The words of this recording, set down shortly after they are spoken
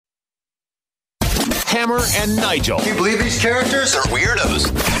Hammer, and Nigel. Can you believe these characters are weirdos?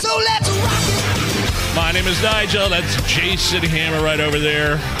 So let's rock it! My name is Nigel. That's Jason Hammer right over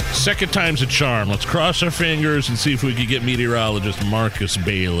there. Second time's a charm. Let's cross our fingers and see if we can get meteorologist Marcus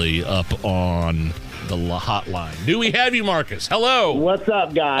Bailey up on the hotline. Do we have you, Marcus? Hello. What's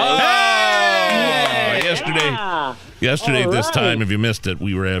up, guys? Yesterday at this time, if you missed it,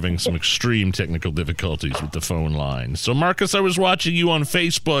 we were having some extreme technical difficulties with the phone line. So, Marcus, I was watching you on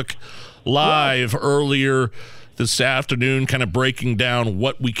Facebook Live earlier this afternoon, kind of breaking down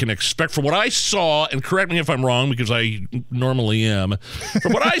what we can expect. From what I saw, and correct me if I'm wrong, because I normally am,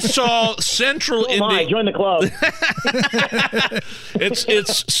 from what I saw, Central Indiana... Join the club.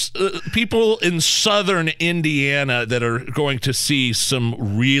 It's people in southern Indiana that are going to see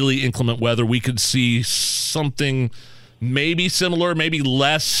some really inclement weather. We could see something maybe similar, maybe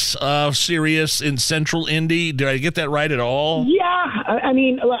less serious in central Indy. Did I get that right at all? Yeah. I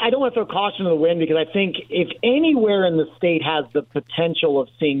mean, I don't want to throw caution to the wind because I think if anywhere in the state has the potential of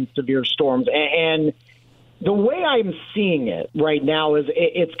seeing severe storms, and the way I'm seeing it right now is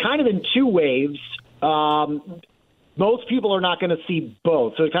it's kind of in two waves. Most people are not going to see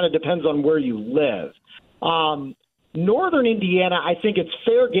both, so it kind of depends on where you live. Northern Indiana, I think it's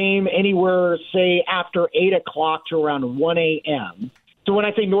fair game anywhere, say, after 8 o'clock to around 1 a.m. So when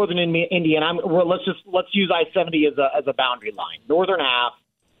I say Northern Indiana, let's use I-70 as a boundary line. Northern half,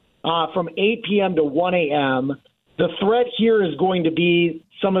 from 8 p.m. to 1 a.m., the threat here is going to be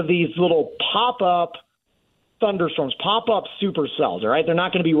some of these little pop-up thunderstorms, pop-up supercells, all right? They're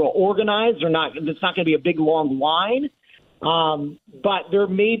not going to be well organized. It's not going to be a big, long line. But there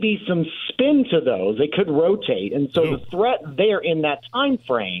may be some spin to those. They could rotate. And so the threat there in that time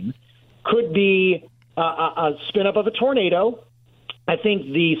frame could be a spin up of a tornado. I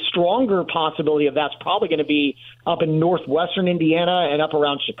think the stronger possibility of that's probably going to be up in northwestern Indiana and up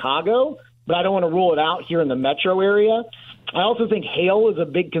around Chicago, but I don't want to rule it out here in the metro area. I also think hail is a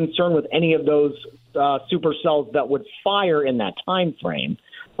big concern with any of those supercells that would fire in that time frame.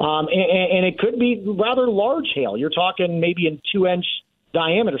 And it could be rather large hail. You're talking maybe in 2-inch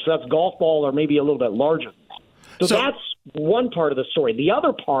diameter, so that's golf ball or maybe a little bit larger than that. So that's one part of the story. The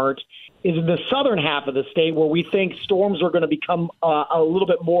other part is in the southern half of the state where we think storms are going to become a little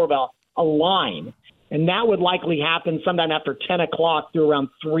bit more of a line. And that would likely happen sometime after 10 o'clock through around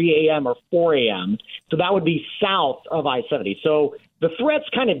 3 a.m. or 4 a.m. So that would be south of I-70. So the threats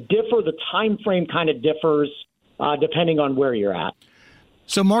kind of differ. The time frame kind of differs depending on where you're at.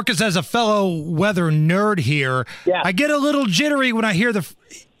 So, Marcus, as a fellow weather nerd here, I get a little jittery when I hear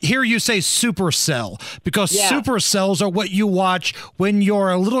you say supercell, because supercells are what you watch when you're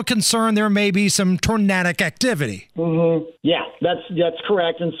a little concerned there may be some tornadic activity. Mm-hmm. Yeah, that's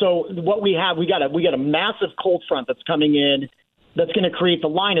correct. And so what we got a massive cold front that's coming in that's going to create the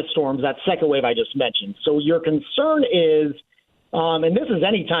line of storms, that second wave I just mentioned. So your concern is, and this is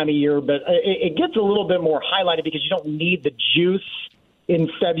any time of year, but it gets a little bit more highlighted because you don't need the juice in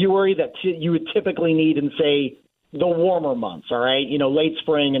February that you would typically need in, say, the warmer months, all right? Late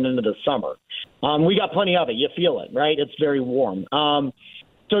spring and into the summer. We got plenty of it. You feel it, right? It's very warm. So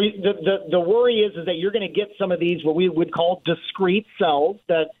the worry is that you're going to get some of these what we would call discrete cells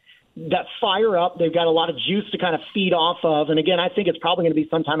that fire up. They've got a lot of juice to kind of feed off of. And, again, I think it's probably going to be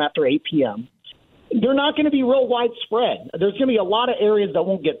sometime after 8 p.m. They're not going to be real widespread. There's going to be a lot of areas that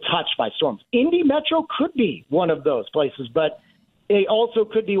won't get touched by storms. Indy Metro could be one of those places, but it also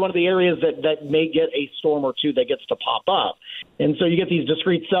could be one of the areas that may get a storm or two that gets to pop up. And so you get these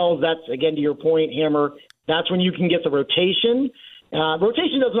discrete cells. That's, again, to your point, Hammer, that's when you can get the rotation.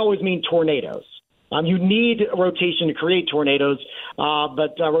 Rotation doesn't always mean tornadoes. You need rotation to create tornadoes,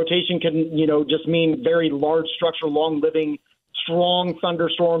 but rotation can, just mean very large structure, long-living, strong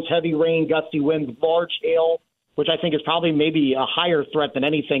thunderstorms, heavy rain, gusty winds, large hail, which I think is probably maybe a higher threat than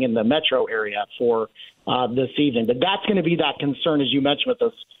anything in the metro area for this evening. But that's going to be that concern, as you mentioned,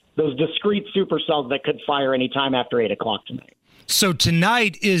 with those discrete supercells that could fire any time after 8 o'clock tonight. So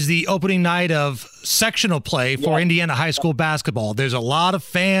tonight is the opening night of sectional play for Indiana high school basketball. There's a lot of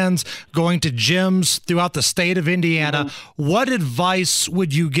fans going to gyms throughout the state of Indiana. Mm-hmm. What advice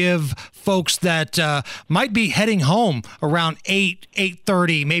would you give folks that might be heading home around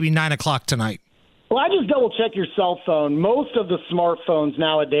 8:30, maybe 9 o'clock tonight? Well, I just double-check your cell phone. Most of the smartphones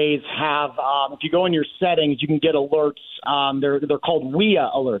nowadays have, if you go in your settings, you can get alerts. They're called WEA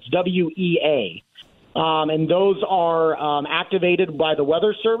alerts, W-E-A. And those are activated by the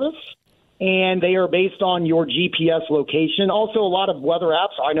Weather Service, and they are based on your GPS location. Also, a lot of weather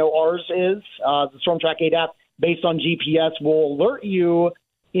apps, I know ours is, the Storm Track 8 app, based on GPS, will alert you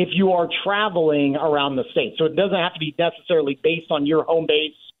if you are traveling around the state. So it doesn't have to be necessarily based on your home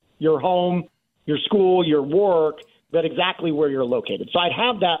base, your home, your school, your work, but exactly where you're located. So I'd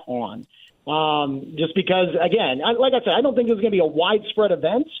have that on. Just because, again, like I said, I don't think this is going to be a widespread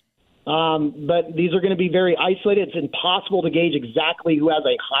event, but these are going to be very isolated. It's impossible to gauge exactly who has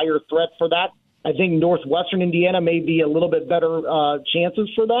a higher threat for that. I think northwestern Indiana may be a little bit better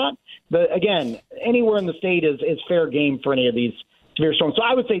chances for that. But, again, anywhere in the state is fair game for any of these severe storms. So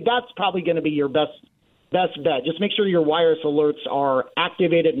I would say that's probably going to be your best bet. Just make sure your wireless alerts are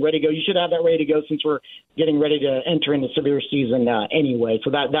activated and ready to go. You should have that ready to go since we're getting ready to enter into severe season anyway. So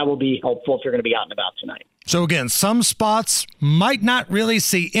that will be helpful if you're going to be out and about tonight. So again, some spots might not really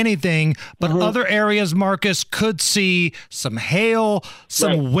see anything, but other areas, Marcus, could see some hail,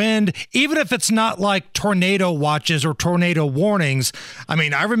 some wind, even if it's not like tornado watches or tornado warnings. I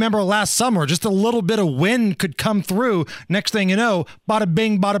mean, I remember last summer, just a little bit of wind could come through. Next thing you know, bada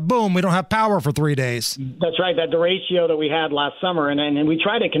bing, bada boom, we don't have power for 3 days. That's right. That derecho that we had last summer. And we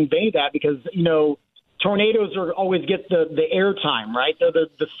try to convey that because, tornadoes always get the airtime, right? They're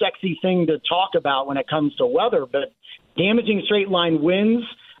the sexy thing to talk about when it comes to weather. But damaging straight line winds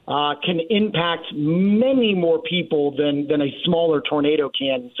can impact many more people than a smaller tornado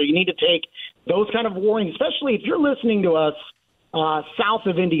can. So you need to take those kind of warnings, especially if you're listening to us south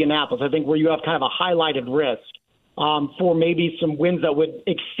of Indianapolis, I think where you have kind of a highlighted risk for maybe some winds that would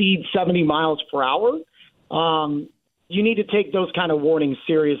exceed 70 miles per hour. You need to take those kind of warnings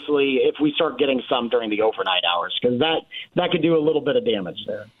seriously if we start getting some during the overnight hours, because that could do a little bit of damage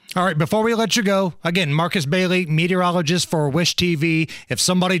there. All right, before we let you go, again, Marcus Bailey, meteorologist for Wish TV. If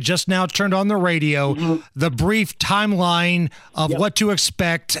somebody just now turned on the radio, the brief timeline of what to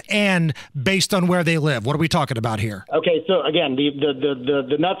expect and based on where they live. What are we talking about here? Okay, so again,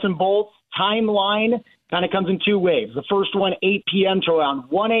 the nuts and bolts timeline kind of comes in two waves. The first one, 8 p.m. to around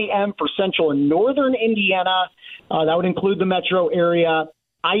 1 a.m. for central and northern Indiana. That would include the metro area.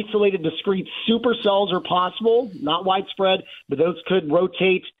 Isolated discrete supercells are possible, not widespread, but those could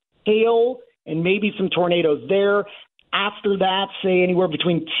rotate hail and maybe some tornadoes there. After that, say anywhere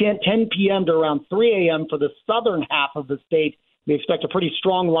between 10 p.m. to around 3 a.m. for the southern half of the state, we expect a pretty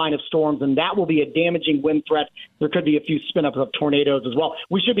strong line of storms, and that will be a damaging wind threat. There could be a few spin-ups of tornadoes as well.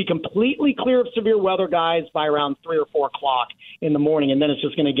 We should be completely clear of severe weather, guys, by around 3 or 4 o'clock in the morning, and then it's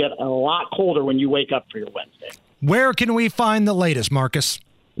just going to get a lot colder when you wake up for your Wednesday. Where can we find the latest, Marcus?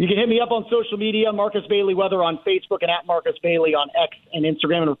 You can hit me up on social media, Marcus Bailey Weather on Facebook and at Marcus Bailey on X and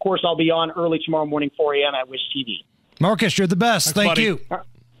Instagram. And, of course, I'll be on early tomorrow morning, 4 a.m. at Wish TV. Marcus, you're the best. Thank you.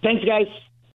 Thanks, guys.